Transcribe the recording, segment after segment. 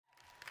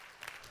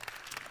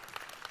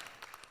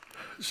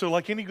So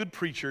like any good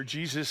preacher,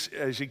 Jesus,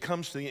 as he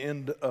comes to the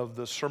end of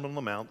the Sermon on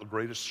the Mount, the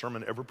greatest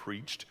sermon ever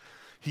preached,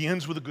 he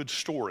ends with a good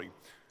story.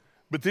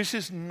 But this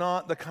is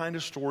not the kind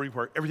of story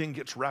where everything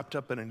gets wrapped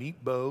up in a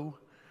neat bow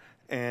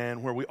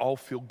and where we all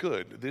feel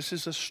good. This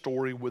is a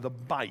story with a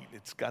bite.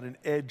 It's got an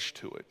edge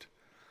to it.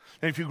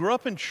 And if you grew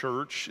up in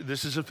church,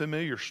 this is a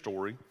familiar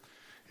story.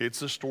 It's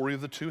the story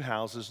of the two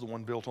houses, the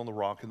one built on the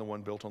rock and the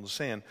one built on the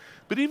sand.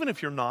 But even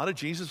if you're not a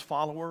Jesus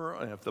follower,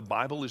 and if the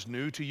Bible is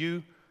new to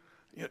you,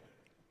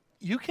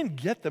 you can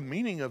get the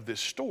meaning of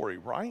this story,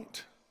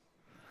 right?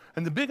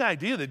 And the big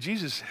idea that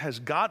Jesus has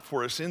got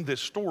for us in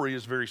this story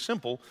is very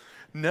simple.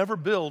 Never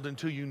build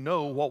until you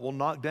know what will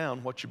knock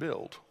down what you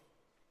build.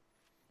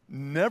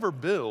 Never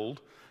build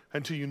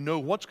until you know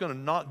what's going to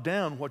knock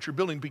down what you're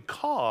building,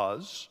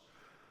 because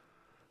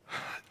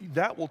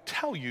that will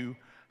tell you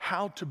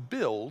how to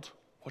build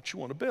what you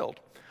want to build.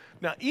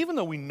 Now, even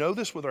though we know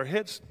this with our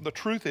heads, the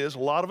truth is a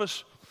lot of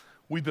us,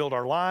 we build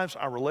our lives,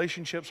 our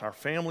relationships, our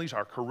families,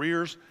 our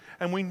careers,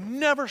 and we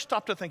never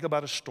stop to think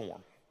about a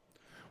storm.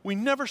 We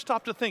never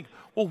stop to think,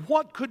 well,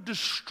 what could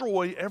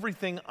destroy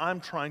everything I'm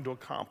trying to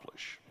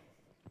accomplish?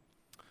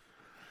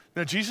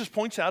 Now, Jesus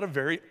points out a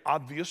very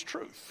obvious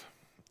truth.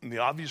 And the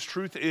obvious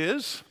truth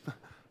is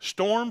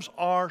storms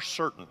are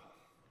certain.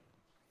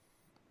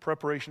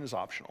 Preparation is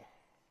optional.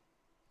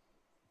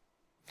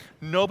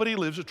 Nobody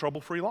lives a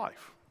trouble-free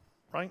life,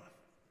 right?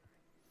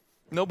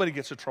 Nobody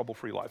gets a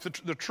trouble-free life.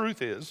 The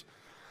truth is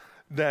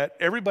that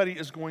everybody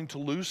is going to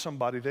lose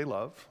somebody they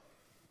love.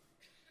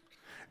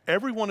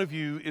 Every one of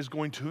you is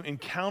going to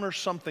encounter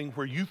something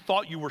where you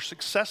thought you were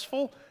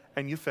successful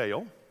and you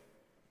fail.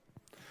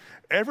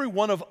 Every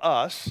one of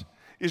us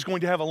is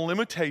going to have a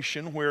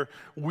limitation where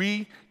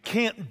we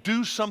can't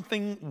do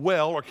something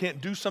well or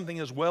can't do something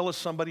as well as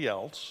somebody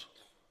else.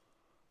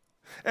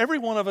 Every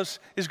one of us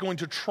is going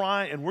to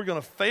try and we're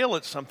going to fail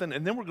at something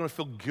and then we're going to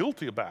feel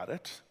guilty about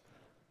it.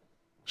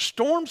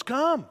 Storms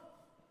come.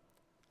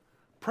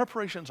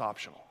 Preparation's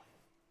optional.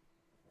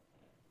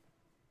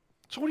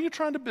 So what are you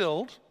trying to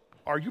build?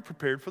 Are you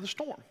prepared for the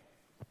storm?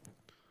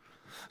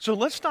 So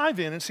let's dive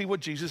in and see what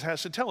Jesus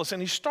has to tell us.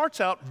 And he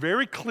starts out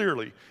very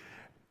clearly.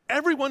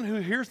 Everyone who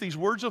hears these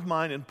words of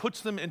mine and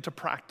puts them into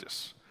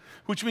practice,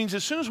 which means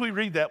as soon as we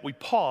read that, we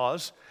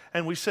pause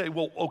and we say,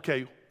 well,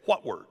 okay,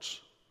 what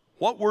words?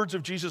 What words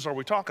of Jesus are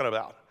we talking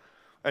about?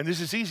 And this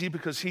is easy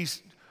because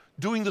he's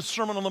doing the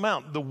Sermon on the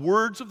Mount. The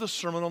words of the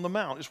Sermon on the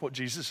Mount is what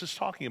Jesus is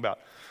talking about.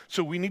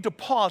 So we need to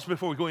pause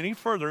before we go any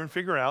further and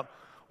figure out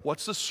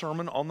what's the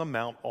Sermon on the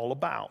Mount all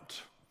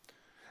about.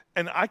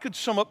 And I could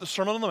sum up the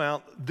Sermon on the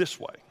Mount this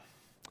way.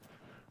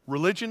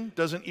 Religion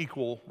doesn't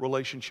equal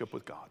relationship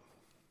with God.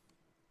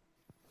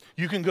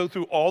 You can go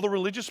through all the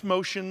religious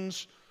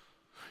motions.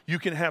 You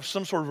can have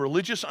some sort of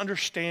religious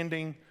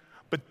understanding,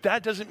 but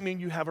that doesn't mean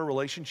you have a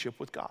relationship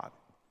with God.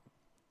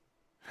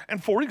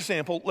 And for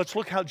example, let's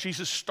look how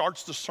Jesus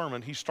starts the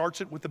sermon. He starts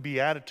it with the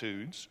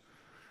Beatitudes.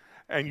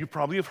 And you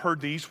probably have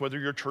heard these, whether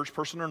you're a church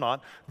person or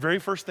not. Very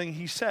first thing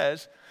he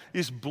says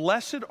is,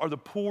 blessed are the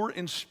poor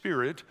in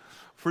spirit,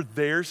 for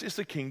theirs is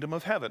the kingdom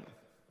of heaven.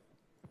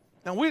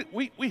 Now,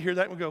 we hear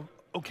that and we go,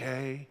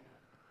 okay.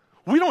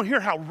 We don't hear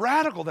how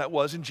radical that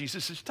was in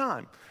Jesus'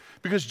 time,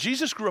 because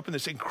Jesus grew up in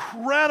this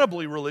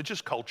incredibly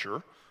religious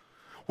culture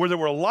where there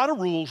were a lot of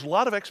rules, a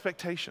lot of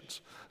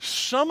expectations.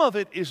 Some of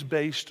it is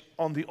based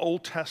on the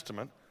Old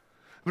Testament,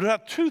 but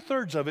about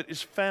 2/3 of it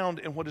is found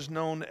in what is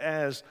known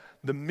as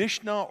the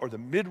Mishnah or the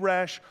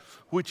Midrash,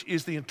 which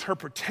is the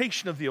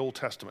interpretation of the Old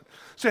Testament.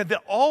 So it had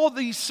all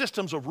these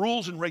systems of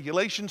rules and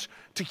regulations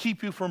to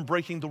keep you from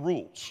breaking the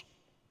rules.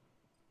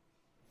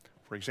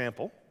 For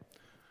example,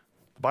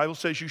 the Bible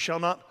says you shall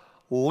not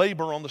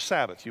labor on the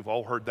Sabbath. You've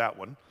all heard that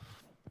one.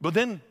 But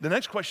then the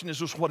next question is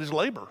just, what is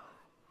labor?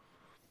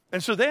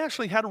 And so they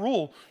actually had a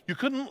rule. You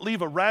couldn't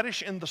leave a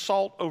radish in the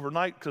salt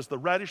overnight because the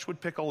radish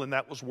would pickle and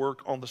that was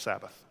work on the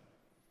Sabbath.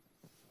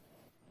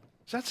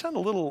 Does that sound a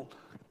little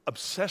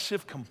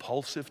obsessive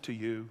compulsive to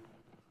you?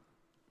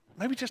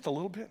 Maybe just a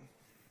little bit.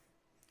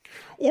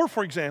 Or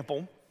for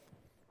example,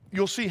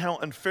 you'll see how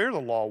unfair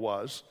the law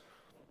was.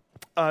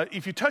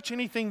 If you touch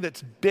anything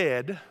that's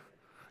dead,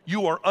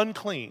 you are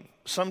unclean.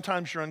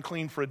 Sometimes you're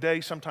unclean for a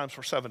day, sometimes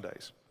for 7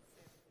 days.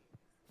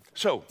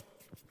 So,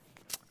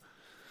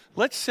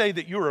 let's say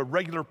that you're a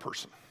regular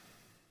person,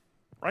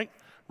 right?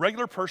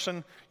 Regular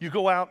person, you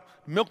go out,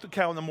 milk the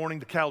cow in the morning,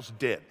 the cow's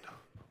dead.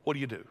 What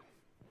do?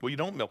 Well, you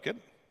don't milk it,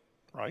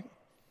 right?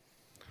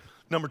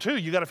 Number two,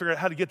 you got to figure out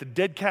how to get the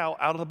dead cow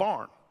out of the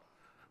barn,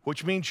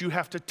 which means you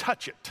have to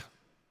touch it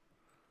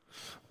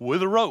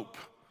with a rope,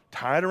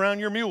 tie it around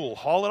your mule,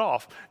 haul it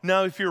off.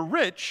 Now, if you're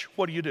rich,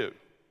 what do?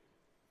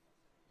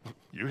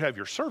 You have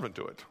your servant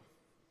do it.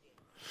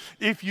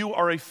 If you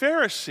are a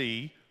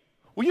Pharisee,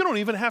 well, you don't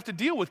even have to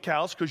deal with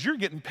cows because you're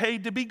getting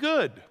paid to be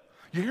good.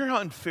 You hear how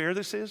unfair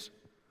this is?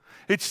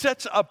 It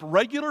sets up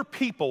regular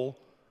people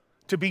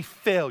to be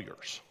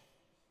failures.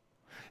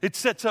 It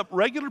sets up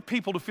regular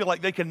people to feel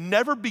like they can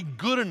never be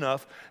good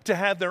enough to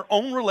have their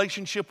own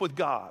relationship with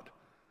God.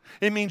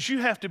 It means you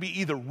have to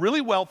be either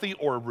really wealthy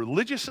or a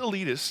religious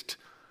elitist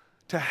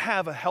to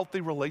have a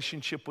healthy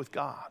relationship with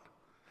God.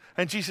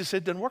 And Jesus said,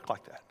 it doesn't work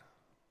like that.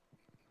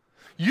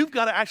 You've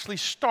got to actually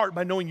start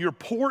by knowing you're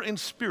poor in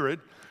spirit,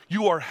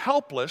 you are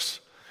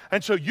helpless,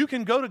 and so you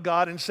can go to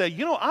God and say,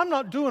 I'm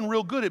not doing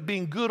real good at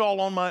being good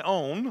all on my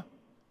own.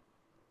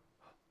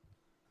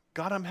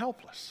 God, I'm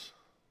helpless.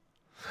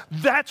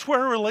 That's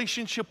where a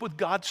relationship with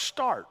God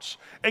starts,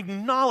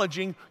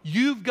 acknowledging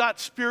you've got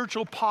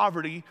spiritual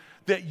poverty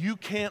that you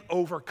can't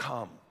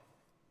overcome.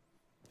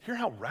 Hear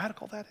how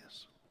radical that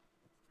is?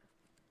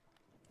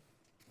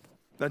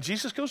 Now,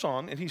 Jesus goes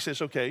on and he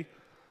says, okay,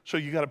 so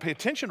you got to pay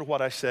attention to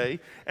what I say,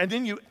 and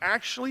then you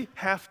actually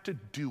have to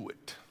do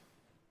it.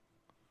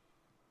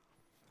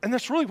 And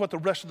that's really what the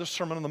rest of the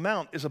Sermon on the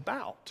Mount is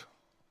about.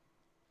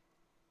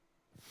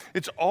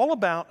 It's all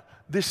about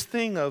this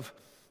thing of,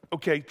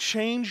 okay,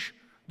 change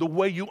the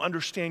way you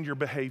understand your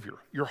behavior,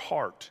 your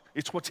heart.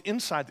 It's what's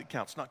inside that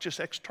counts, not just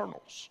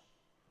externals.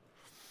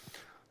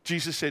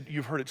 Jesus said,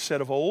 you've heard it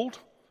said of old,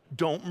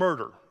 don't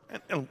murder.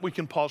 And we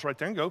can pause right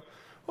there and go,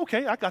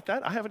 okay, I got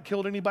that. I haven't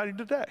killed anybody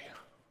today.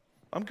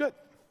 I'm good.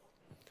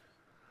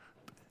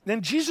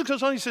 Then Jesus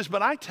goes on, he says,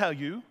 but I tell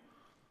you,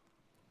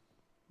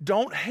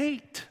 don't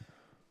hate.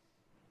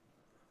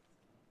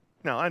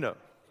 Now, I know,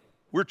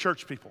 we're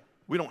church people.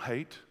 We don't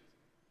hate.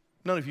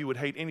 None of you would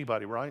hate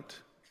anybody, right?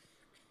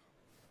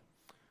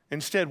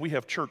 Instead, we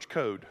have church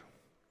code.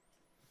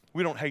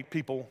 We don't hate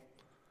people.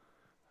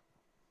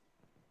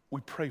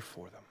 We pray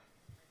for them.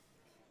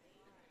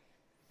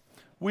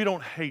 We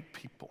don't hate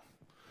people.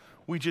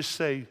 We just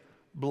say,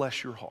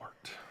 bless your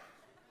heart.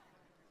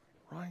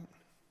 Right?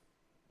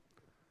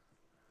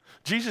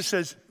 Jesus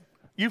says,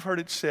 you've heard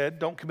it said,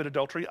 don't commit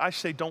adultery. I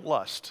say, don't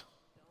lust.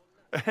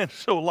 And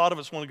so a lot of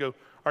us want to go,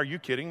 are you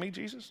kidding me,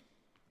 Jesus?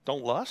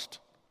 Don't lust?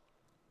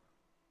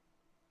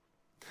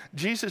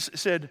 Jesus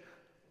said,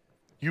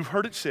 you've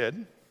heard it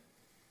said,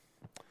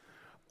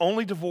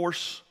 only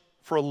divorce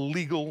for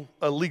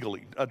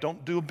legally.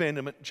 Don't do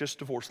abandonment, just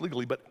divorce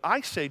legally. But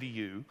I say to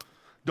you,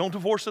 don't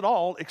divorce at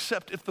all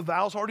except if the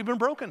vow's already been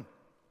broken.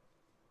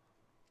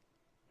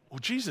 Well,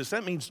 Jesus,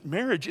 that means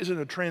marriage isn't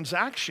a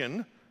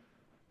transaction.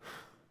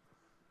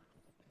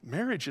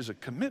 Marriage is a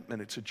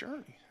commitment. It's a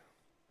journey.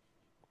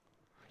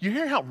 You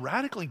hear how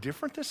radically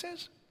different this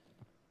is?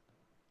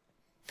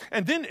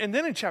 And then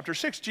in chapter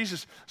 6,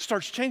 Jesus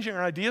starts changing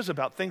our ideas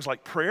about things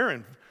like prayer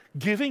and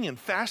giving and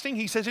fasting.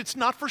 He says it's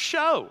not for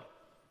show.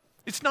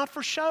 It's not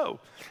for show.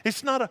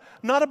 It's not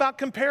about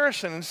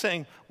comparison and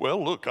saying,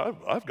 well, look,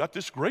 I've got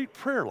this great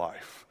prayer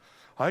life.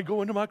 I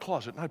go into my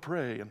closet and I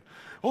pray. And,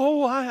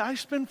 I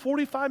spend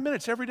 45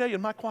 minutes every day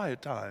in my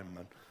quiet time.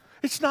 And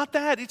it's not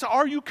that. It's,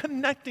 are you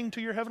connecting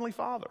to your Heavenly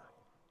Father?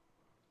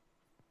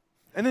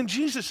 And then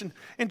Jesus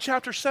in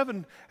chapter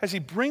 7, as he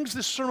brings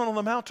this Sermon on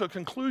the Mount to a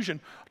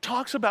conclusion,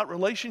 talks about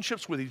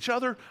relationships with each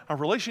other, our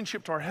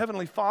relationship to our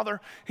Heavenly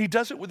Father. He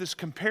does it with this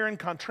compare and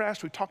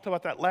contrast. We talked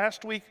about that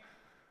last week.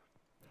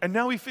 And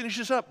now he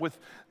finishes up with,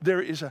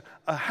 there is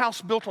a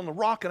house built on the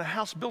rock and a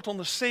house built on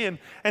the sand.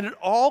 And it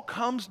all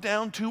comes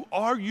down to,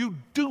 are you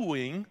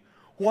doing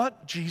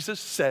what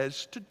Jesus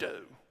says to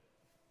do?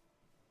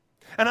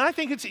 And I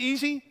think it's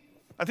easy.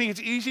 I think it's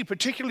easy,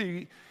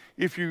 particularly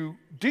if you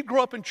did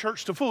grow up in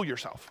church, to fool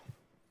yourself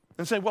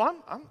and say, well,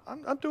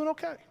 I'm doing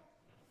okay.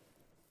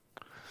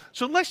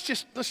 So let's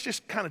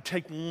just kind of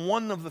take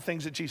one of the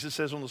things that Jesus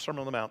says on the Sermon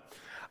on the Mount.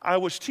 I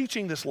was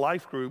teaching this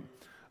life group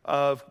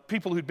of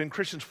people who'd been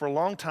Christians for a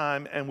long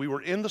time, and we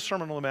were in the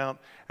Sermon on the Mount,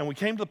 and we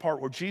came to the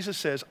part where Jesus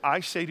says, I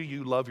say to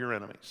you, love your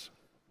enemies.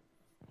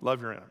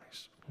 Love your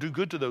enemies. Do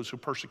good to those who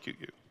persecute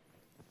you.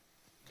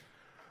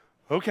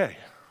 Okay.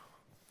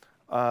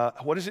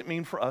 What does it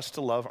mean for us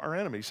to love our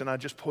enemies? And I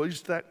just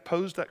posed that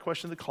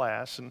question to the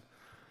class, and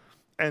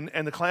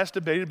the class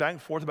debated back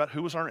and forth about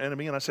who was our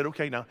enemy, and I said,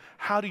 okay, now,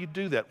 how do you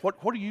do that? What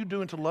are you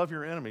doing to love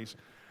your enemies?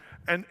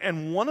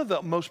 And one of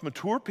the most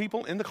mature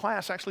people in the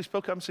class actually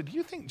spoke up and said, do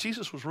you think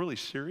Jesus was really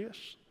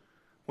serious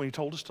when he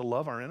told us to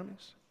love our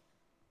enemies?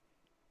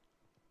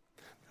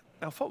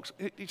 Now, folks,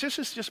 it's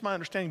just my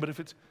understanding,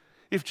 but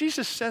if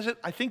Jesus says it,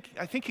 I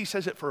think he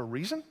says it for a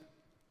reason.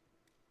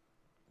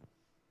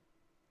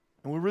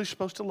 And we're really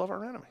supposed to love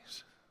our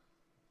enemies.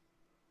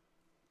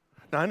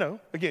 Now, I know,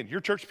 again, you're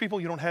church people,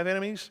 you don't have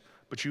enemies,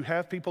 but you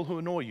have people who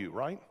annoy you,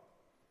 right?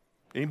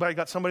 Anybody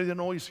got somebody that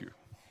annoys you?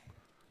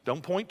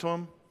 Don't point to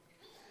them.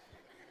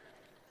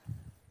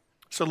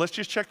 So let's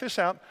just check this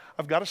out.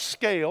 I've got a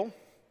scale.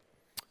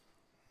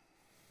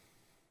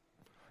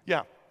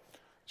 Yeah.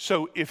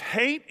 So if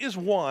hate is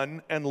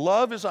 1 and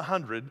love is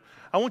 100,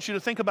 I want you to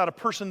think about a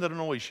person that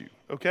annoys you,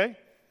 okay?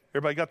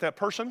 Everybody got that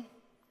person?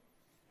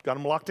 Got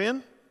them locked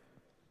in?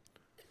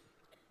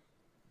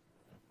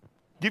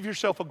 Give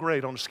yourself a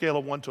grade on a scale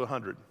of 1 to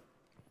 100.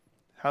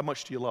 How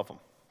much do you love them?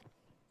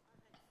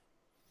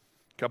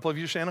 A couple of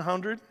you saying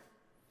 100.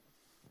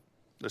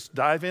 Let's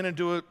dive in and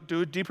do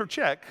a deeper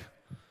check.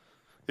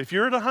 If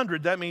you're at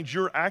 100, that means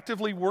you're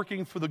actively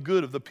working for the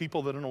good of the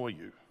people that annoy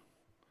you.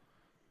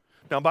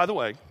 Now, by the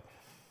way,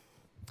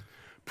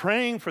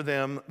 praying for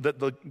them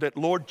that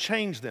Lord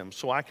change them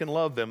so I can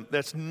love them,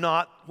 that's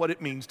not what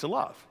it means to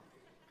love.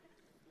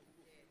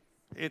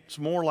 It's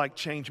more like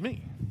change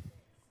me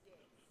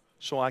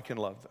so I can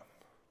love them.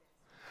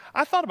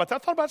 I thought about that. I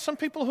thought about some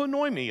people who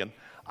annoy me, and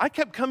I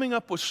kept coming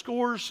up with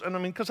scores, and I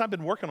mean, because I've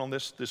been working on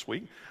this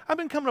week, I've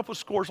been coming up with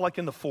scores like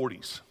in the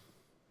 40s.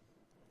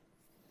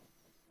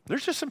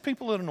 There's just some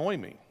people that annoy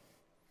me.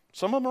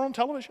 Some of them are on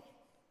television.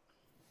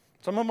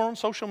 Some of them are on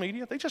social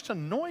media. They just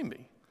annoy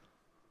me.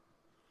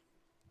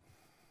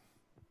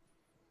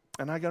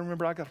 And I got to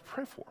remember, I got to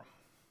pray for them.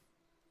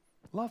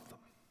 Love them.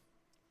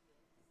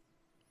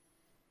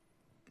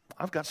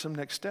 I've got some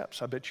next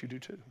steps. I bet you do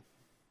too.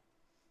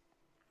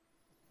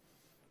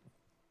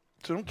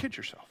 So don't kid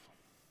yourself.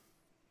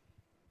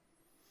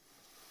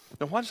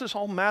 Now, why does this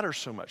all matter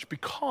so much?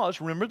 Because,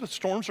 remember, the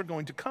storms are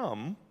going to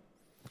come.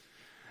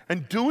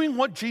 And doing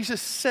what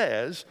Jesus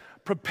says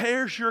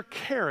prepares your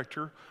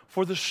character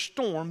for the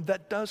storm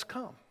that does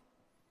come.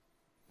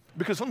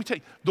 Because let me tell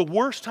you, the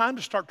worst time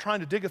to start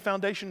trying to dig a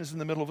foundation is in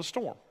the middle of a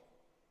storm.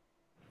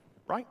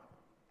 Right?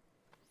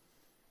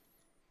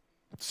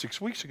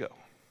 6 weeks ago,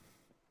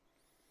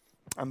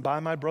 I'm by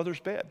my brother's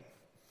bed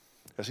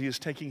as he is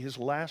taking his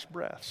last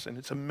breaths. And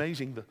it's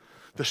amazing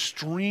the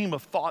stream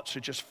of thoughts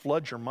that just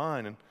flood your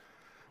mind.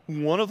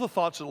 And one of the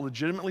thoughts that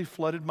legitimately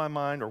flooded my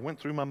mind or went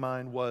through my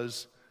mind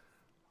was,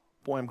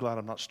 boy, I'm glad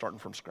I'm not starting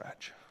from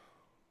scratch.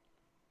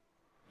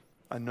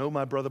 I know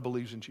my brother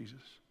believes in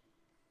Jesus.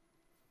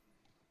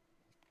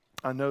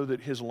 I know that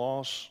his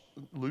loss,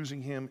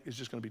 losing him, is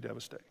just going to be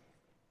devastating.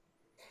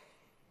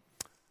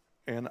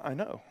 And I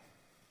know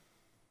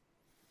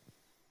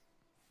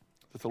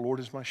that the Lord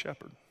is my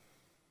shepherd.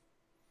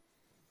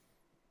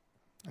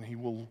 And he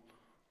will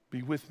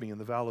be with me in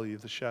the valley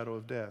of the shadow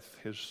of death.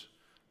 His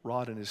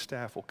rod and his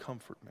staff will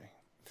comfort me.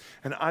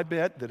 And I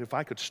bet that if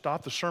I could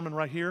stop the sermon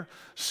right here,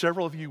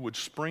 several of you would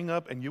spring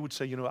up and you would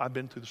say, you know, I've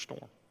been through the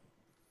storm.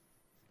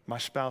 My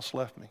spouse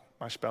left me.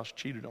 My spouse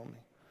cheated on me.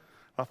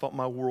 I thought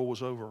my world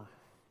was over.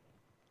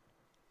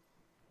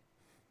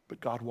 But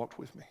God walked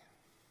with me.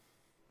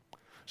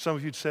 Some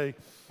of you'd say,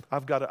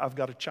 I've got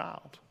a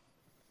child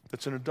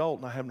that's an adult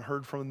and I haven't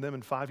heard from them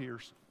in 5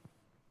 years.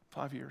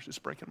 5 years. It's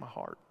breaking my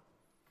heart.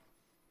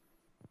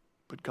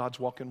 But God's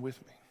walking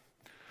with me.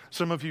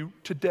 Some of you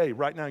today,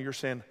 right now, you're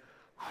saying,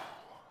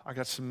 I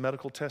got some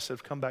medical tests that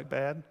have come back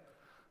bad.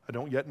 I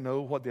don't yet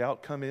know what the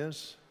outcome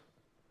is.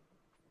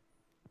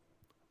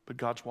 But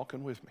God's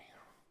walking with me.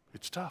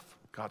 It's tough.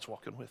 God's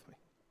walking with me.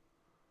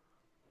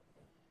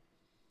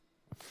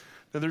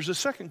 Now, there's a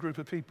second group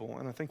of people,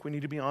 and I think we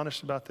need to be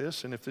honest about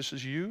this. And if this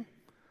is you,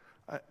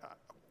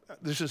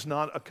 this is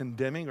not a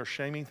condemning or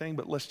shaming thing,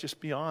 but let's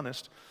just be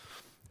honest.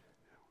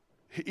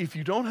 If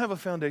you don't have a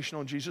foundation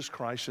on Jesus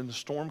Christ and the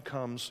storm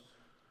comes,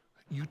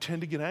 you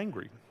tend to get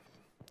angry.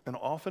 And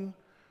often,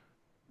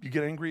 you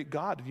get angry at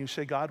God, and you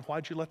say, God,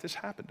 why'd you let this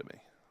happen to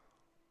me?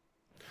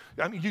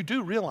 I mean, you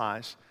do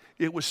realize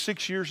it was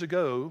 6 years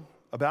ago,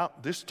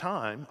 about this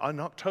time,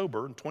 in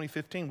October in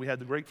 2015, we had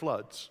the great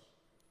floods.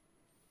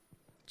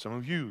 Some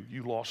of you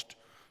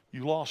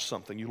lost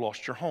something. You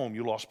lost your home.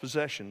 You lost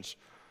possessions.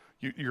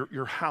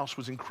 Your house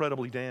was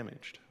incredibly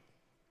damaged.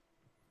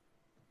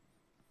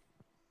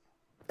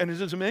 And it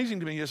is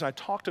amazing to me as I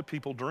talk to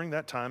people during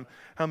that time,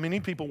 how many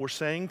people were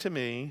saying to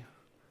me,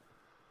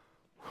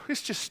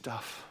 it's just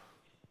stuff.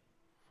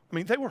 I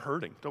mean, they were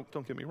hurting,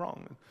 don't get me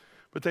wrong.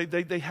 But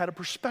they had a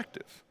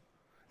perspective.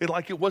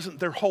 It wasn't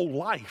their whole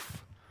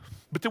life.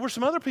 But there were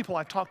some other people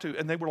I talked to,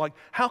 and they were like,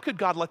 how could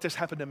God let this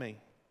happen to me?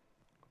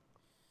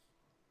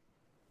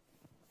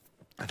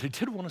 And they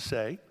did want to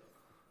say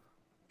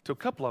to a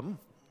couple of them,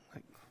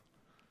 like,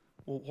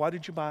 well, why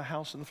did you buy a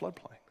house in the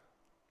floodplain?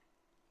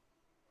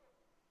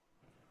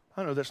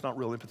 I know that's not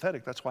real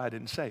empathetic. That's why I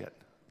didn't say it.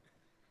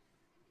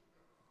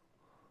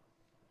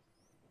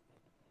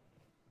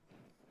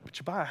 But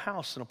you buy a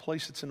house in a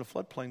place that's in a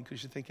floodplain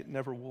because you think it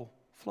never will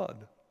flood.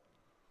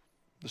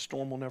 The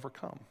storm will never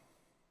come.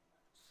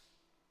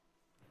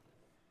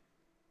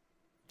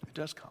 It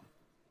does come.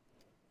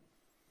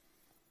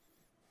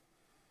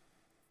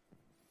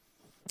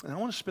 And I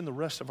want to spend the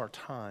rest of our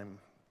time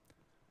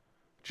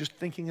just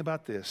thinking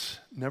about this.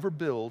 Never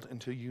build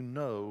until you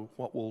know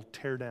what will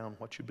tear down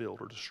what you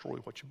build or destroy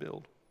what you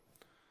build.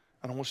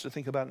 And I want us to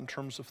think about it in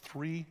terms of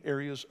 3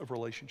 areas of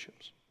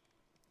relationships.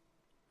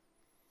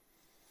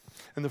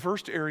 And the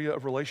first area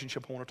of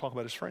relationship I want to talk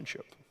about is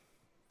friendship.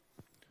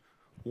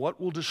 What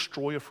will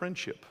destroy a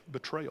friendship?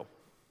 Betrayal.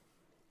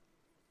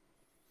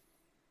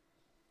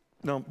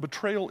 Now,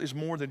 betrayal is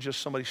more than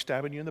just somebody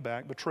stabbing you in the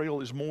back.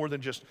 Betrayal is more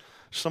than just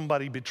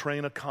somebody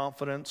betraying a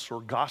confidence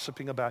or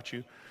gossiping about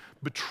you.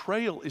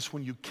 Betrayal is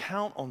when you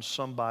count on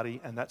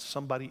somebody and that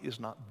somebody is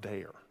not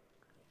there.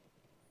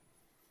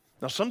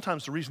 Now,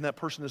 sometimes the reason that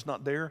person is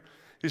not there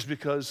is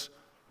because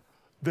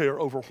they're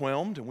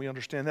overwhelmed, and we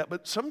understand that.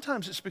 But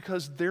sometimes it's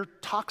because they're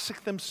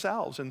toxic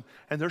themselves and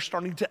they're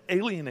starting to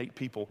alienate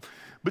people.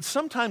 But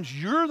sometimes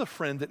you're the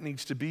friend that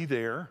needs to be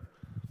there.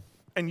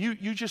 And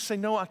you just say,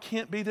 no, I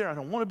can't be there. I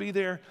don't want to be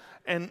there.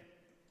 And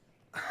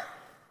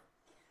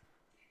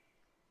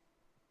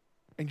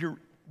you're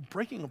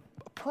breaking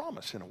a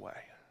promise in a way.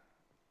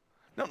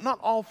 Now, not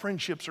all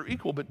friendships are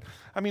equal, but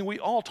I mean, we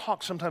all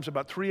talk sometimes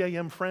about 3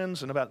 a.m.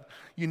 friends and about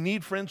you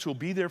need friends who will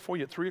be there for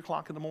you at 3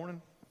 o'clock in the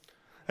morning.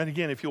 And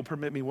again, if you'll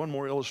permit me one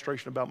more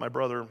illustration about my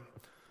brother,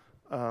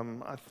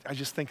 I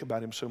just think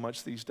about him so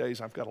much these days.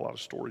 I've got a lot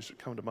of stories that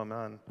come to my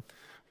mind.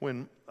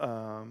 When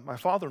my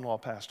father-in-law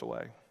passed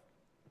away,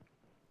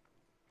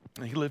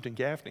 and he lived in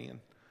Gaffney, and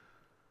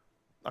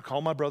I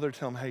called my brother to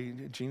tell him, hey,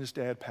 Gina's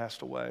dad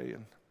passed away,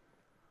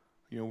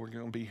 and we're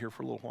going to be here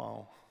for a little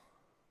while.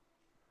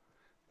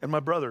 And my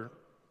brother,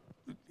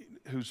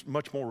 who's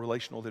much more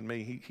relational than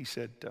me, he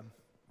said,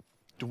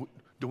 do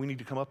we need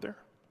to come up there?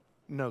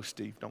 No,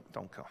 Steve,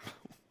 don't come.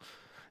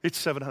 It's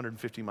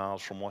 750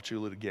 miles from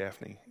Wauchula to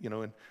Gaffney,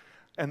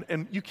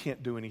 and you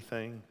can't do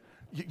anything.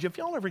 Have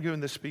y'all ever given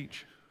this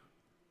speech?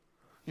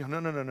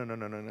 No.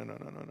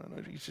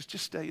 Just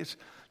stay.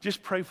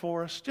 Just pray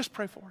for us. Just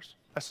pray for us.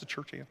 That's the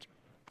church answer.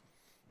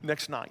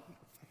 Next night,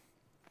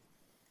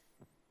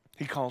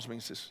 he calls me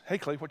and says, hey,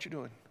 Clay, what you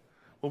doing?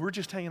 Well, we're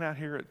just hanging out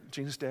here at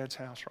Gina's dad's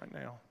house right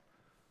now.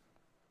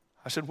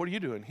 I said, what are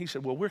you doing? He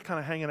said, well, we're kind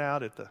of hanging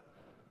out at the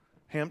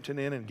Hampton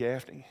Inn in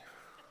Gaffney.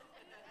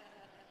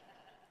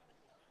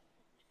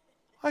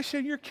 I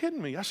said, you're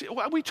kidding me. I said,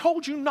 well, we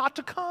told you not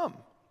to come.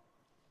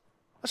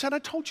 I said, I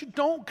told you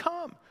don't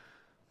come.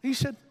 He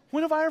said,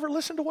 when have I ever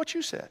listened to what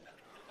you said?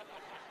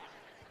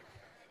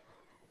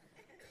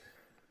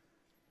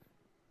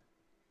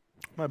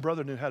 My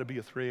brother knew how to be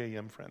a 3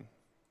 a.m. friend.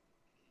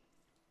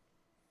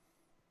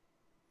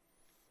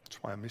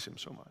 That's why I miss him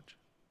so much.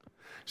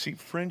 See,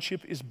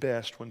 friendship is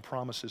best when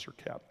promises are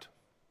kept.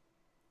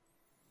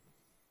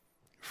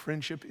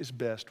 Friendship is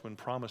best when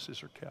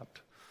promises are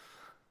kept.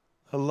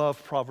 I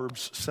love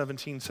Proverbs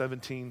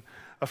 17:17.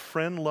 A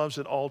friend loves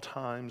at all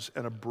times,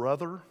 and a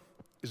brother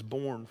is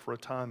born for a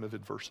time of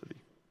adversity.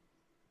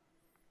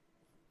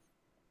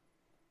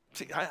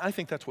 See, I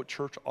think that's what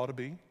church ought to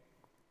be.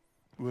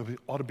 We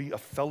ought to be a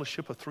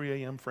fellowship of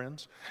 3 a.m.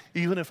 friends.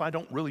 Even if I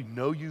don't really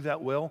know you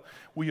that well,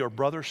 we are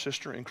brother,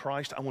 sister in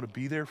Christ. I want to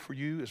be there for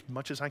you as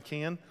much as I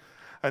can.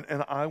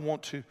 And I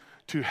want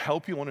to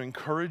help you, I want to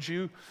encourage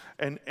you.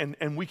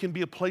 And we can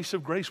be a place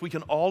of grace. We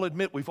can all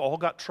admit we've all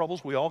got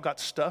troubles. We all got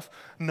stuff.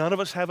 None of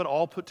us have it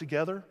all put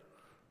together.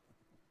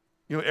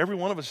 Every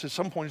one of us at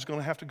some point is going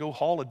to have to go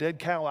haul a dead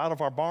cow out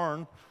of our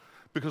barn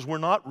because we're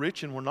not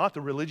rich and we're not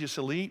the religious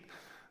elite.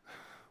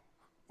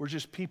 We're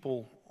just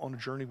people on a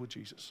journey with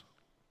Jesus.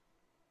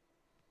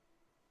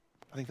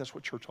 I think that's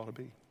what church ought to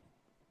be.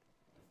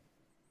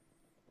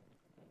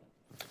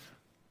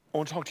 I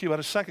want to talk to you about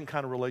a second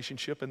kind of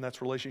relationship, and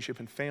that's relationship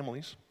in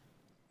families.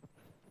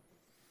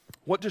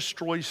 What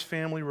destroys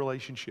family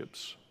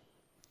relationships?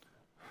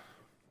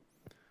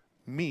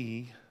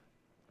 Me,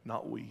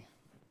 not we.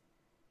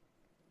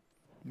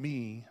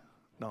 Me,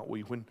 not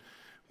we.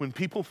 When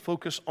people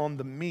focus on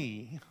the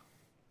me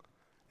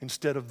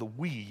instead of the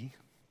we,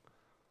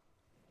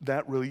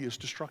 that really is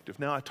destructive.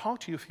 Now, I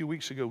talked to you a few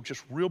weeks ago,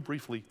 just real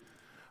briefly,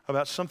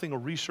 about something a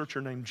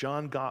researcher named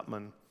John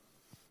Gottman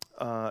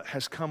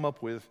has come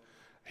up with.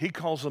 He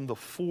calls them the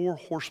 4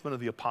 horsemen of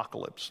the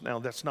apocalypse. Now,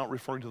 that's not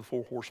referring to the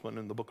 4 horsemen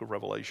in the book of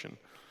Revelation,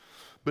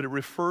 but it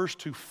refers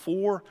to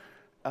 4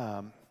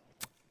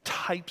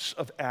 types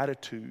of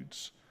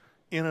attitudes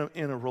in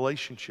a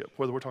relationship,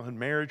 whether we're talking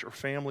marriage or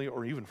family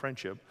or even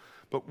friendship,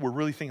 but we're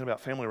really thinking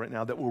about family right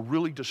now, that will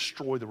really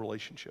destroy the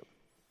relationship.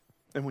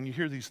 And when you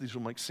hear these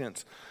will make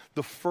sense.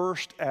 The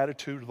first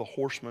attitude of the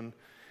horseman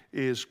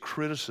is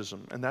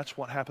criticism, and that's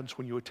what happens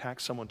when you attack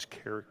someone's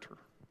character.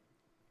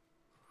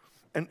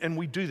 And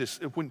we do this.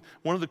 One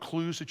of the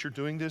clues that you're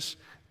doing this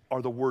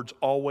are the words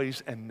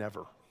always and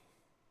never.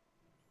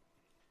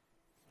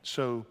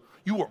 So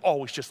you are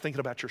always just thinking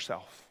about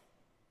yourself.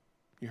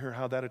 You hear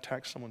how that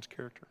attacks someone's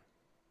character?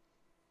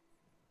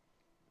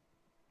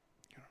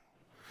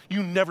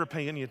 You never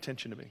pay any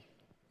attention to me.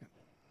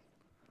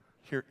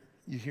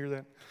 You hear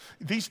that?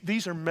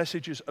 These are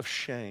messages of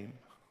shame.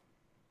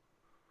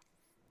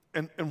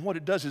 And what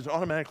it does is it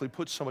automatically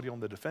puts somebody on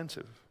the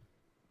defensive.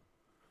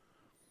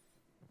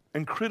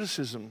 And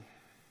criticism,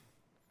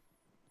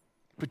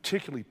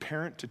 particularly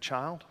parent to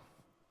child,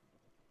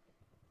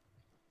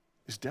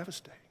 is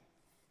devastating.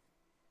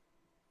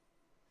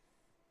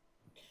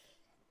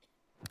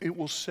 It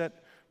will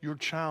set your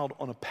child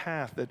on a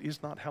path that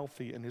is not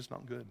healthy and is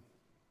not good.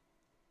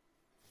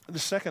 The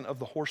second of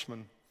the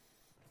horsemen,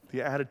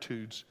 the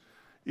attitudes,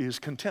 is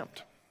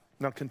contempt.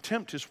 Now,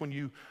 contempt is when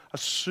you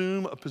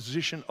assume a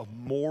position of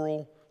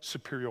moral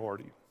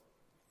superiority.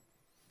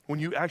 When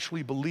you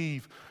actually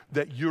believe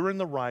that you're in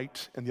the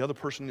right and the other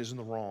person is in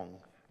the wrong.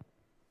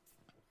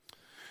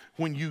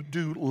 When you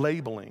do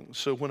labeling,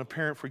 so when a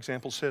parent, for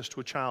example, says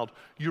to a child,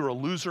 you're a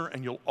loser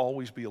and you'll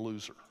always be a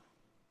loser.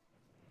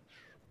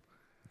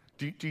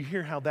 Do you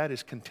hear how that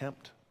is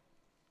contempt?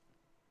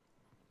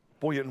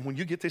 Boy, and when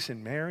you get this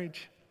in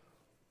marriage,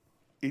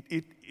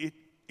 it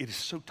is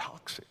so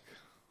toxic.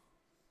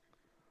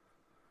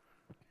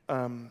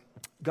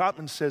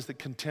 Gottman says that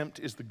contempt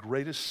is the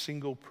greatest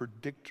single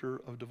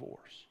predictor of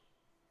divorce.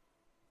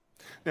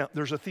 Now,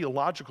 there's a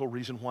theological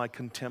reason why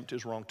contempt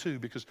is wrong too,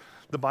 because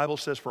the Bible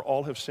says, for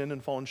all have sinned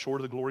and fallen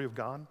short of the glory of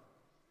God.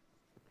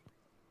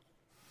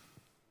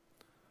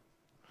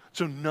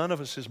 So none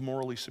of us is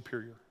morally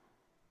superior.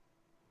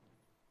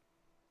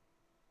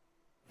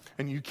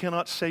 And you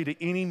cannot say to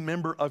any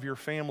member of your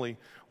family,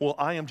 well,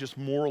 I am just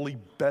morally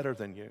better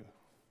than you.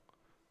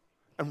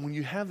 And when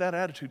you have that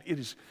attitude, it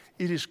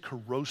is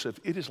corrosive.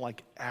 It is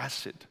like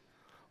acid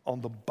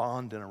on the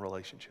bond in a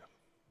relationship.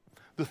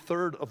 The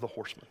third of the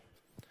horsemen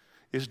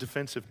is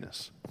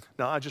defensiveness.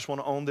 Now, I just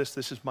want to own this.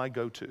 This is my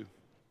go-to.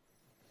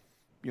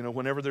 You know,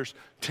 whenever there's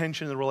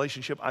tension in the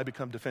relationship, I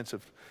become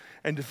defensive.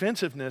 And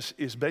defensiveness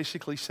is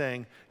basically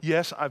saying,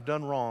 yes, I've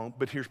done wrong,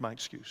 but here's my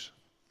excuse.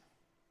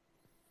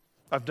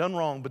 I've done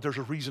wrong, but there's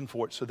a reason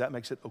for it, so that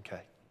makes it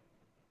okay.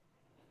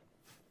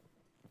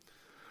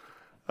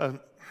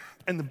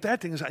 And the bad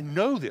thing is I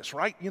know this,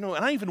 right? You know,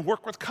 and I even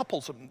work with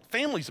couples and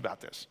families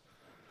about this.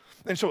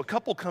 And so a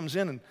couple comes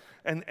in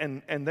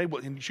and they will,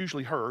 and it's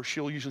usually her,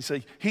 she'll usually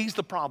say, he's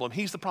the problem,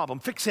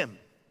 fix him.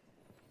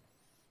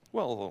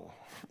 Well,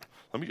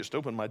 let me just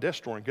open my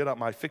desk drawer and get out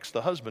my fix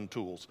the husband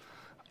tools.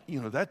 You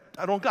know, that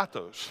I don't got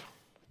those.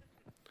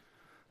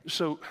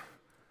 So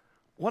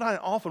what I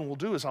often will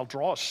do is I'll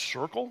draw a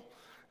circle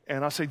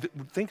and I'll say,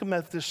 think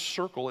about this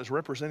circle as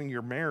representing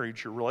your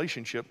marriage, your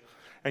relationship.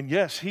 And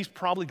yes, he's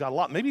probably got a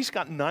lot. Maybe he's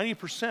got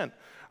 90%.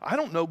 I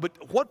don't know,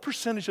 but what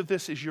percentage of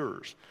this is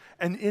yours?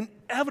 And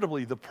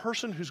inevitably, the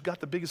person who's got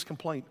the biggest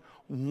complaint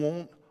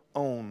won't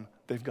own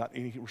they've got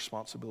any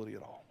responsibility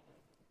at all.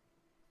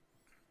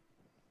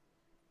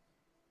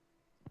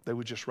 They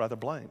would just rather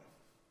blame.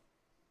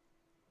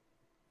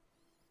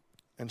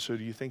 And so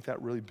do you think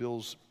that really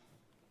builds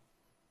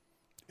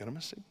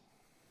intimacy?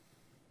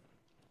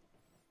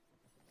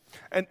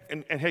 And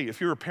hey,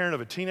 if you're a parent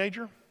of a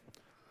teenager,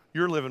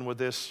 you're living with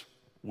this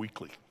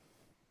weekly,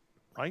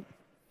 right?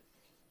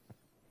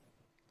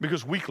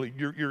 Because weekly,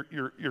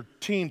 your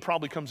teen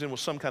probably comes in with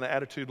some kind of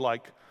attitude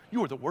like,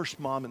 you are the worst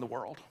mom in the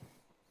world.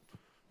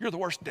 You're the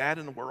worst dad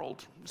in the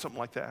world, something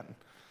like that.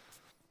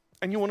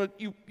 And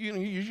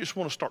you just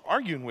want to start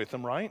arguing with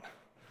them, right?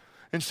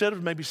 Instead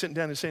of maybe sitting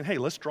down and saying, hey,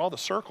 let's draw the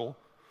circle.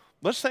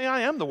 Let's say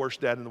I am the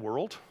worst dad in the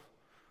world.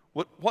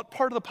 What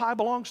part of the pie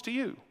belongs to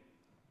you?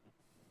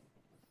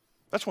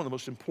 That's one of the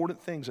most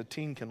important things a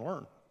teen can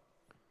learn,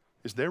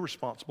 is they're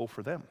responsible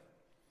for them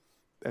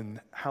and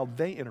how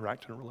they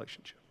interact in a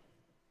relationship.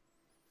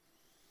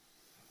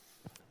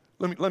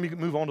 Let me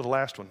move on to the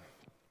last one,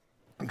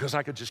 because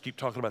I could just keep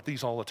talking about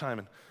these all the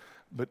time,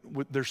 but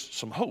there's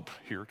some hope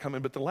here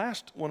coming. But the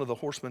last one of the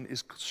horsemen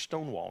is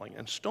stonewalling,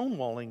 and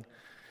stonewalling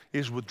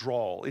is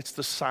withdrawal. It's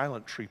the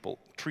silent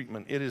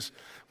treatment. It is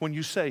when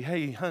you say,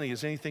 hey, honey,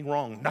 is anything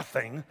wrong?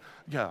 Nothing.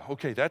 Yeah,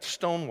 okay, that's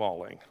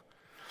stonewalling.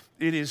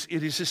 It is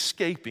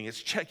escaping,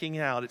 it's checking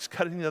out, it's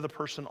cutting the other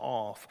person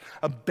off.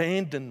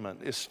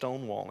 Abandonment is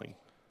stonewalling.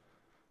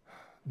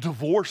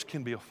 Divorce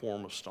can be a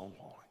form of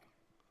stonewalling.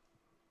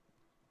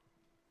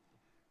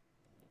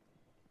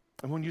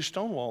 And when you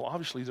stonewall,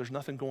 obviously there's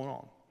nothing going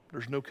on.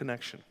 There's no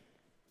connection.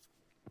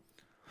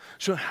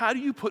 So how do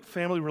you put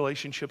family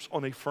relationships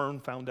on a firm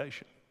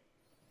foundation?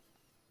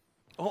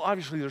 Well,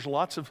 obviously there's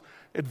lots of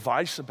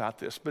advice about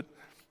this, but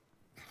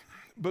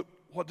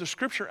what the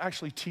scripture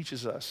actually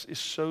teaches us is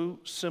so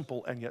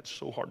simple and yet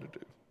so hard to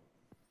do.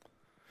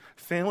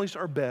 Families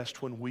are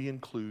best when we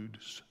include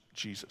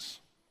Jesus.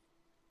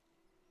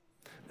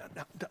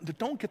 Now,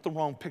 don't get the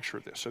wrong picture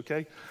of this,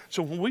 okay?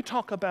 So when we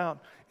talk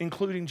about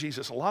including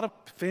Jesus, a lot of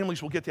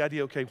families will get the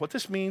idea, okay, what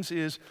this means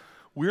is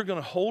we're going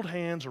to hold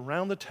hands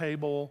around the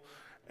table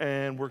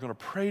and we're going to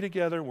pray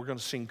together, we're going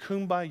to sing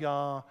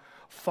Kumbaya,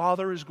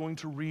 Father is going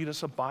to read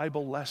us a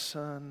Bible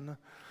lesson,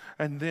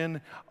 and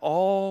then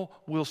all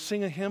will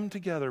sing a hymn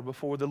together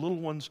before the little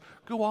ones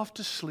go off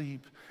to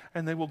sleep,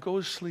 and they will go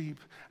to sleep,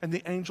 and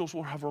the angels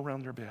will hover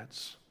around their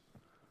beds.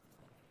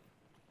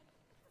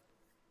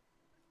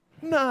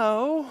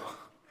 No,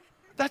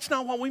 that's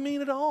not what we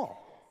mean at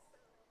all.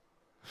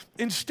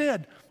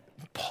 Instead,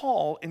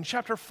 Paul, in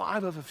chapter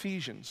 5 of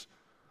Ephesians,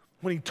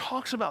 when he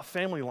talks about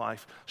family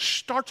life,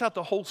 starts out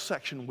the whole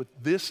section with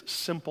this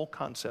simple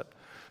concept: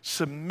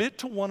 submit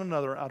to one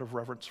another out of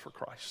reverence for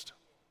Christ.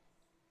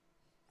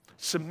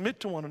 Submit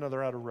to one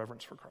another out of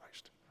reverence for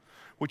Christ.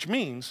 Which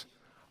means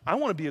I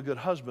want to be a good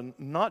husband,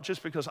 not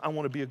just because I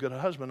want to be a good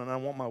husband and I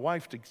want my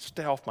wife to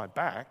stay off my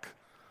back.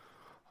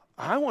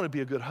 I want to be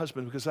a good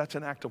husband because that's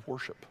an act of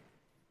worship.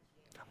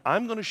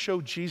 I'm going to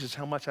show Jesus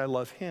how much I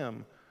love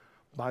him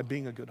by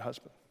being a good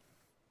husband.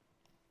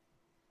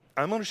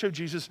 I'm going to show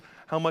Jesus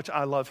how much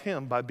I love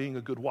him by being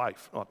a good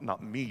wife. Well,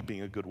 not me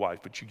being a good wife,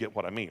 but you get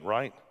what I mean,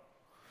 right?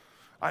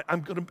 I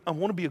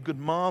want to be a good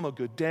mom, a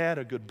good dad,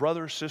 a good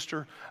brother,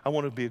 sister. I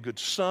want to be a good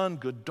son,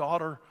 good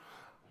daughter,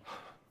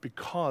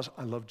 because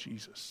I love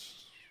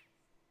Jesus.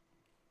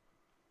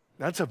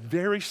 That's a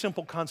very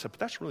simple concept, but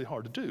that's really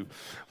hard to do.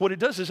 What it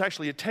does is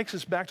actually it takes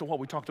us back to what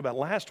we talked about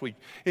last week.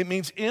 It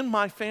means in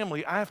my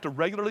family, I have to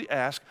regularly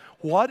ask,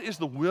 what is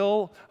the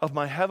will of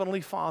my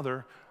Heavenly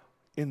Father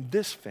in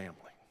this family?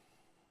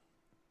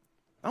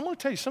 I'm going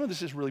to tell you, some of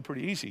this is really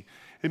pretty easy.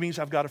 It means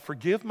I've got to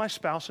forgive my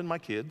spouse and my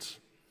kids.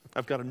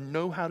 I've got to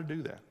know how to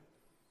do that.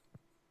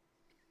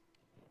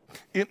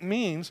 It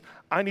means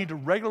I need to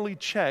regularly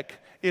check,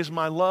 is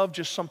my love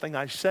just something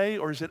I say,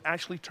 or is it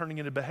actually turning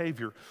into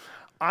behavior?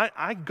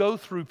 I go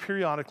through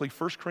periodically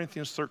 1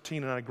 Corinthians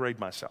 13 and I grade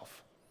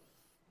myself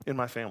in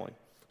my family.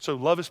 So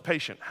love is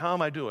patient. How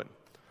am I doing?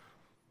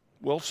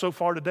 Well, so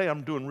far today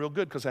I'm doing real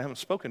good because I haven't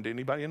spoken to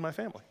anybody in my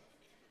family.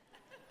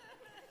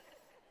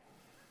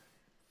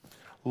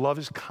 Love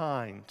is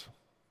kind.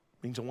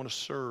 Means I want to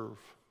serve.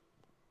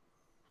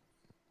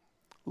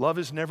 Love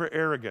is never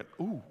arrogant.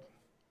 Ooh,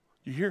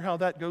 you hear how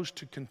that goes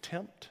to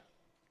contempt?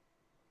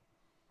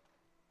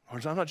 Or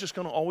I'm not just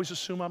going to always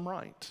assume I'm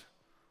right.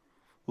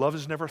 Love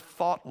is never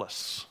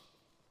thoughtless.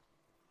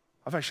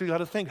 I've actually got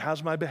to think,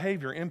 how's my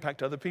behavior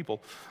impact other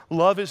people?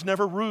 Love is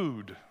never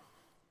rude.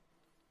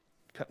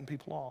 Cutting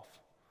people off.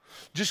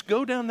 Just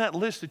go down that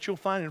list that you'll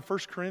find in 1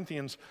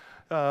 Corinthians,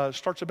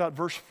 starts about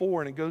verse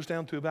 4 and it goes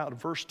down to about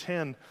verse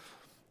 10,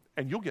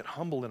 and you'll get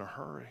humble in a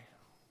hurry.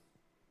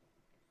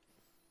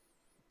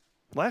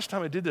 Last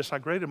time I did this, I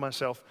graded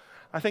myself.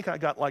 I think I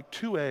got like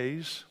 2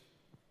 A's,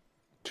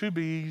 2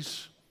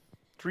 B's,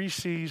 3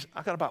 C's.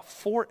 I got about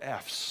 4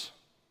 F's.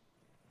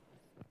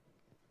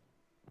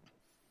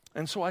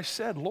 And so I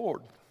said,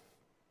 Lord,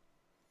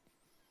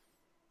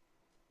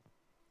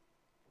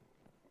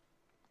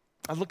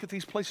 I look at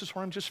these places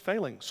where I'm just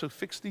failing, so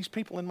fix these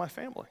people in my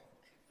family.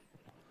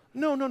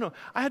 No.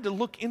 I had to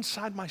look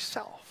inside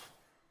myself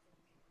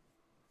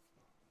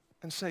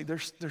and say,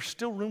 there's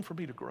still room for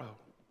me to grow.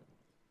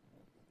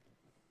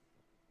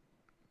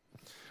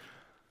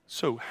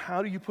 So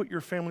how do you put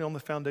your family on the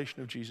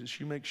foundation of Jesus?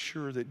 You make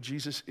sure that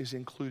Jesus is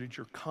included.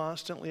 You're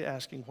constantly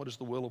asking, what is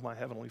the will of my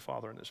Heavenly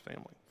Father in this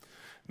family?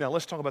 Now,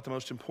 let's talk about the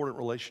most important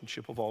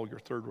relationship of all, your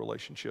third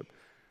relationship,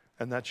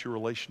 and that's your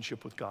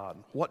relationship with God.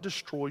 What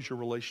destroys your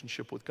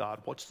relationship with God?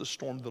 What's the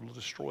storm that will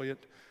destroy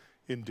it?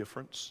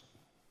 Indifference.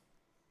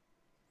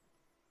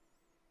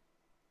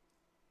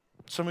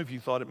 Some of you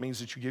thought it means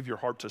that you give your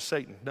heart to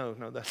Satan. No,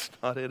 that's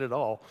not it at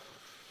all.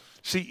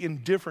 See,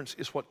 indifference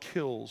is what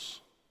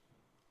kills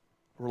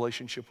a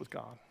relationship with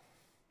God.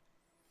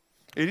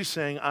 It is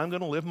saying, I'm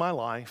going to live my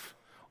life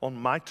on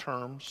my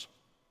terms.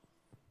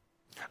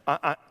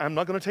 I'm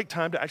not going to take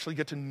time to actually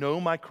get to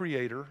know my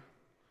Creator.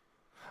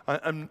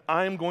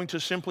 I am going to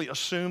simply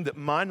assume that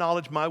my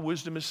knowledge, my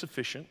wisdom is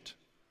sufficient.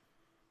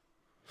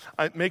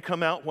 It may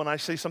come out when I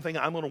say something,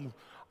 I'm going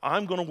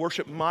to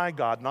worship my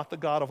God, not the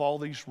God of all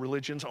these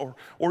religions,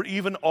 or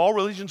even all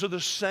religions are the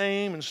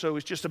same, and so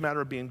it's just a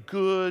matter of being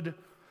good.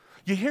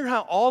 You hear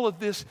how all of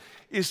this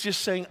is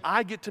just saying,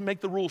 I get to make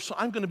the rules, so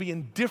I'm going to be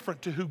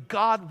indifferent to who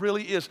God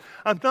really is.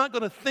 I'm not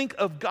going to think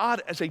of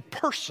God as a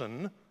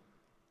person.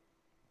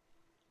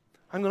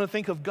 I'm going to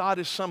think of God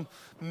as some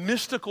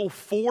mystical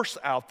force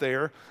out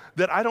there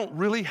that I don't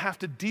really have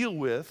to deal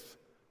with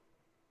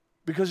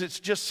because it's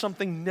just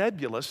something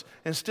nebulous,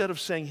 instead of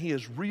saying He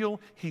is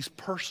real, He's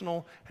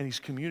personal, and He's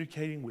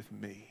communicating with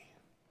me.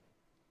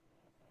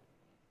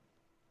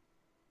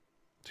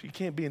 So you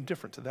can't be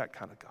indifferent to that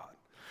kind of God.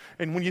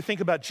 And when you think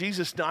about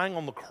Jesus dying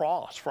on the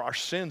cross for our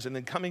sins and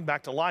then coming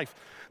back to life,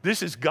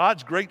 this is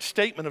God's great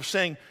statement of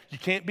saying, you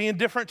can't be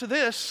indifferent to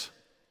this.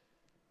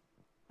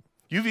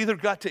 You've either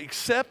got to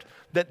accept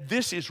that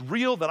this is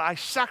real, that I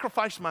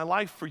sacrificed my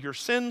life for your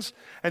sins,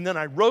 and then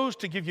I rose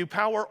to give you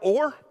power,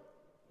 or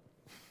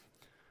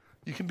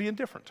you can be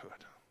indifferent to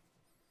it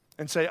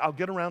and say, I'll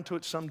get around to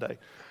it someday.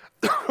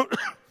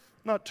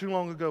 Not too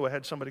long ago, I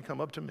had somebody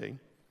come up to me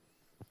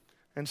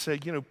and say,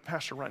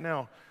 Pastor, right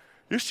now,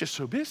 it's just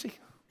so busy.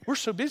 We're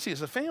so busy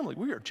as a family.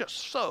 We are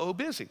just so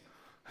busy.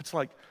 It's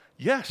like,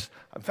 yes.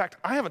 In fact,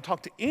 I haven't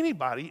talked to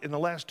anybody in the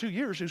last 2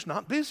 years who's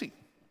not busy.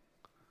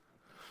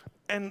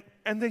 And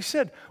they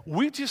said,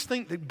 we just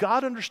think that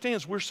God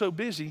understands we're so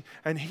busy,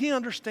 and He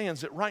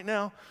understands that right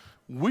now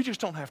we just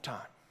don't have time.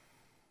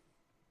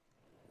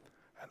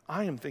 And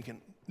I am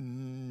thinking,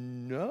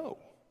 no.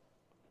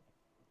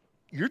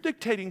 You're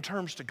dictating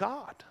terms to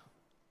God.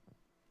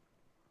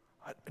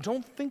 I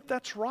don't think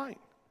that's right.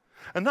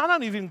 And I'm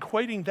not even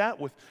equating that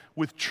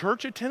with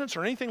church attendance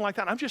or anything like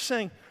that. I'm just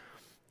saying,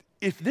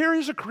 if there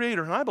is a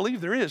Creator, and I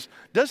believe there is,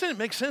 doesn't it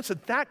make sense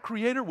that that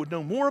Creator would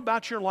know more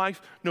about your life,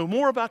 know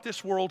more about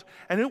this world,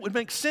 and it would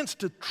make sense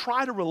to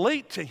try to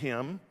relate to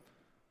Him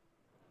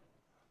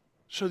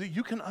so that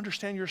you can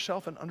understand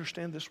yourself and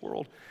understand this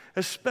world,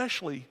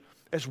 especially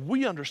as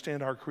we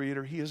understand our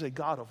Creator. He is a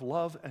God of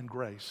love and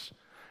grace,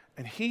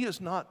 and He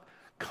has not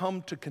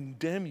come to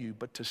condemn you,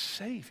 but to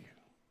save you.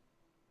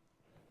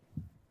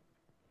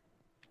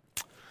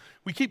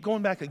 We keep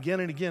going back again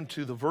and again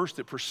to the verse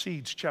that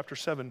precedes chapter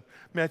 7,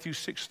 Matthew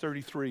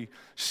 6:33.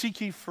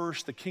 Seek ye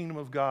first the kingdom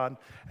of God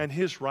and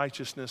His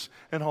righteousness,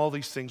 and all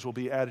these things will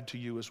be added to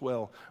you as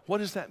well. What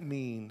does that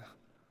mean?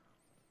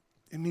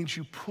 It means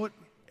you put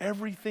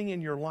everything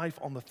in your life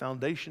on the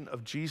foundation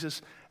of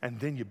Jesus, and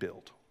then you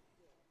build.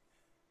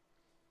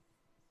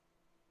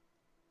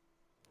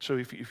 So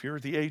if you're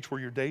at the age where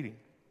you're dating,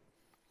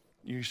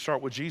 you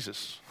start with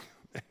Jesus.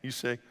 You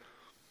say,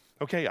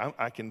 Okay,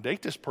 I can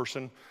date this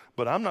person,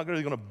 but I'm not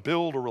really going to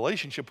build a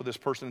relationship with this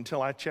person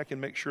until I check and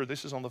make sure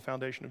this is on the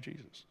foundation of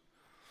Jesus.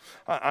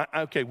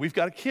 Okay, we've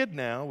got a kid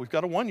now, we've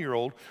got a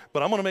 1-year-old,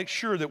 but I'm going to make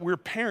sure that we're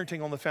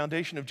parenting on the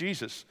foundation of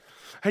Jesus.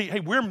 Hey,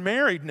 we're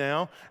married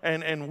now,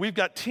 and we've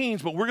got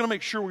teens, but we're going to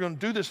make sure we're going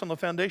to do this on the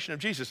foundation of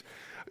Jesus.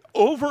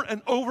 Over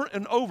and over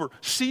and over,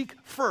 seek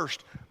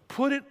first.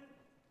 Put it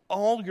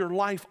all your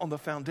life on the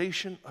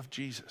foundation of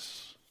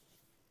Jesus.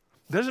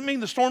 Doesn't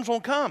mean the storms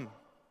won't come.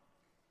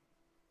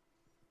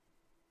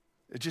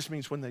 It just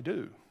means when they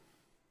do,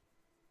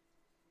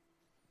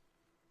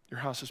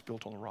 your house is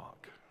built on the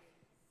rock.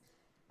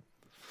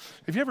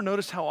 Have you ever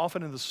noticed how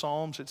often in the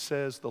Psalms it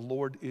says, the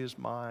Lord is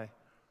my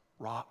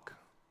rock?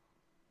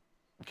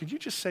 Can you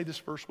just say this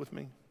verse with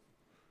me?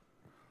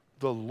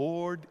 The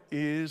Lord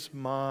is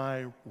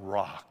my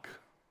rock.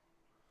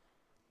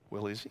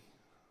 Well, is he?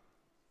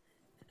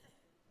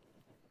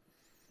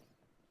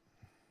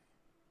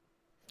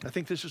 I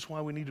think this is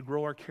why we need to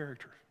grow our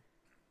character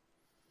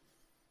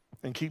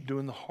and keep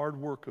doing the hard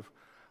work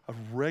of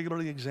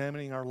regularly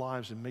examining our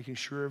lives and making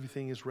sure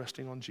everything is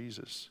resting on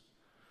Jesus.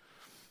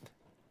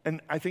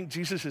 And I think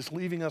Jesus is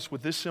leaving us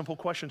with this simple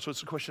question, so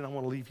it's a question I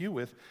want to leave you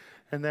with,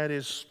 and that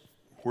is,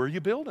 where are you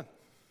building?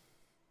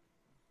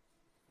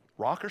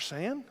 Rock or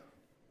sand?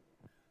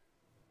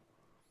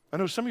 I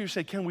know some of you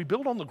say, can we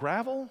build on the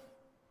gravel?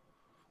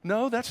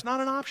 No, that's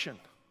not an option.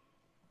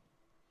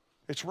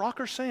 It's rock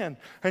or sand.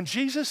 And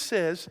Jesus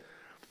says,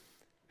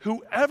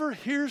 whoever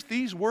hears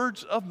these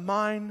words of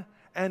mine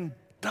and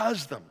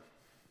does them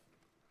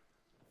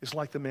is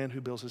like the man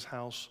who builds his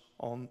house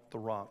on the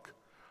rock.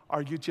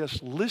 Are you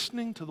just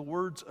listening to the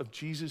words of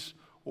Jesus,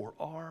 or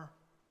are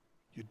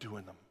you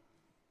doing them?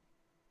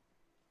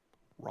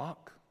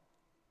 Rock,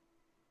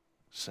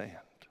 sand.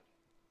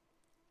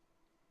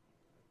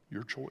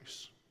 Your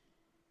choice.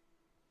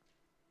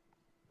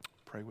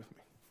 Pray with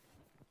me.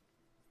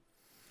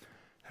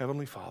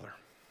 Heavenly Father,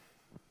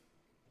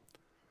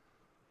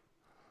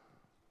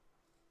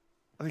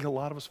 I think a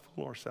lot of us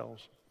fool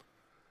ourselves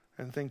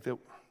and think that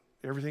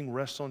everything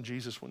rests on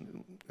Jesus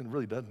when it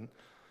really doesn't.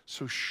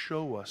 So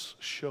show us,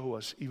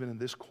 even in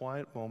this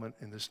quiet moment,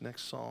 in this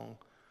next song,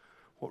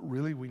 what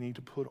really we need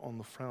to put on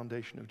the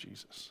foundation of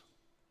Jesus.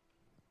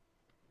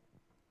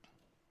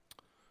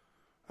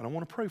 And I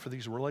want to pray for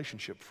these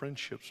relationships,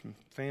 friendships,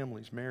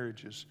 families,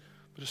 marriages,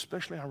 but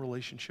especially our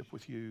relationship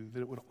with you,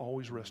 that it would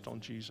always rest on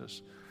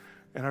Jesus.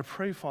 And I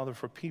pray, Father,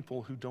 for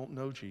people who don't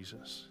know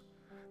Jesus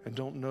and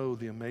don't know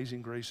the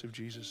amazing grace of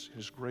Jesus,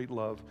 his great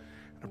love.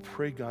 And I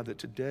pray, God, that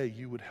today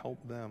you would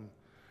help them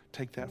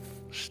take that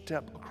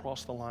step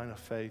across the line of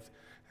faith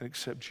and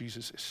accept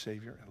Jesus as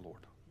Savior and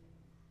Lord.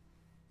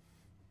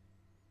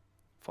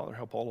 Father,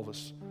 help all of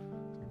us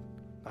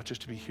not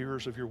just to be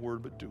hearers of your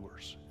word, but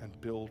doers,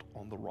 and build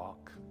on the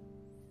rock.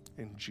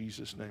 In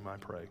Jesus' name I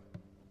pray.